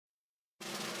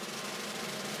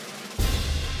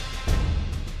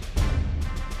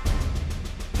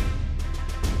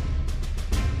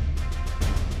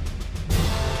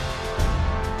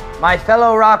My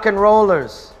fellow rock and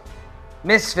rollers,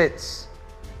 misfits,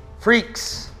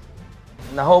 freaks,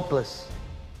 and the hopeless,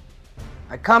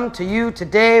 I come to you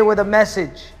today with a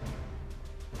message.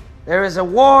 There is a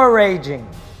war raging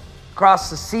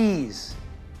across the seas,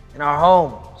 in our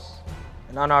homes,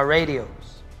 and on our radios.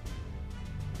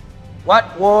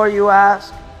 What war, you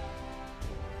ask?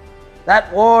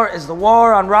 That war is the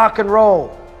war on rock and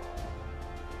roll.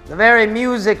 The very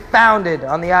music founded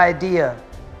on the idea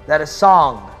that a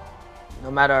song, no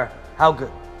matter how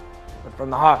good, but from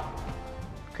the heart,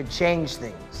 could change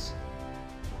things.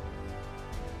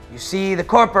 You see, the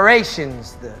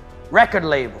corporations, the record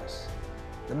labels,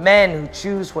 the men who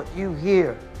choose what you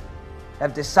hear,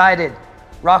 have decided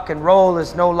rock and roll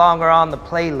is no longer on the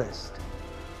playlist.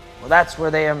 Well, that's where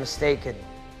they are mistaken.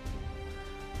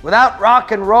 Without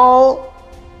rock and roll,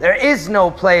 there is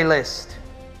no playlist.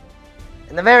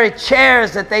 And the very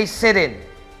chairs that they sit in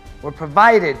were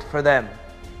provided for them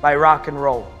by rock and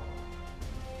roll.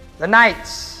 The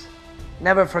nights,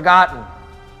 never forgotten,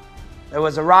 there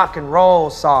was a rock and roll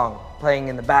song playing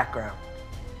in the background.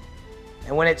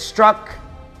 And when it struck,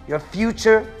 your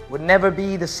future would never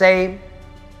be the same,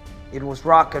 it was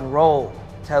rock and roll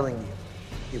telling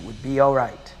you it would be all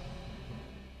right.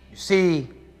 You see,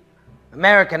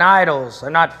 American idols are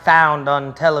not found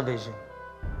on television.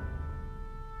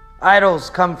 Idols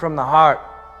come from the heart.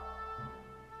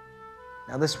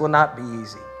 Now, this will not be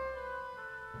easy.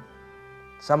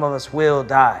 Some of us will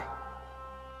die.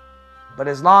 But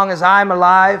as long as I'm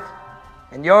alive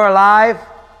and you're alive,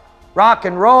 rock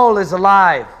and roll is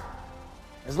alive.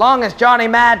 As long as Johnny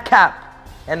Madcap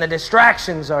and the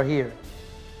Distractions are here,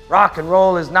 rock and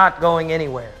roll is not going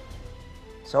anywhere.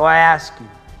 So I ask you,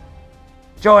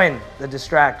 join the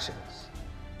Distractions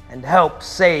and help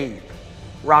save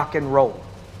rock and roll.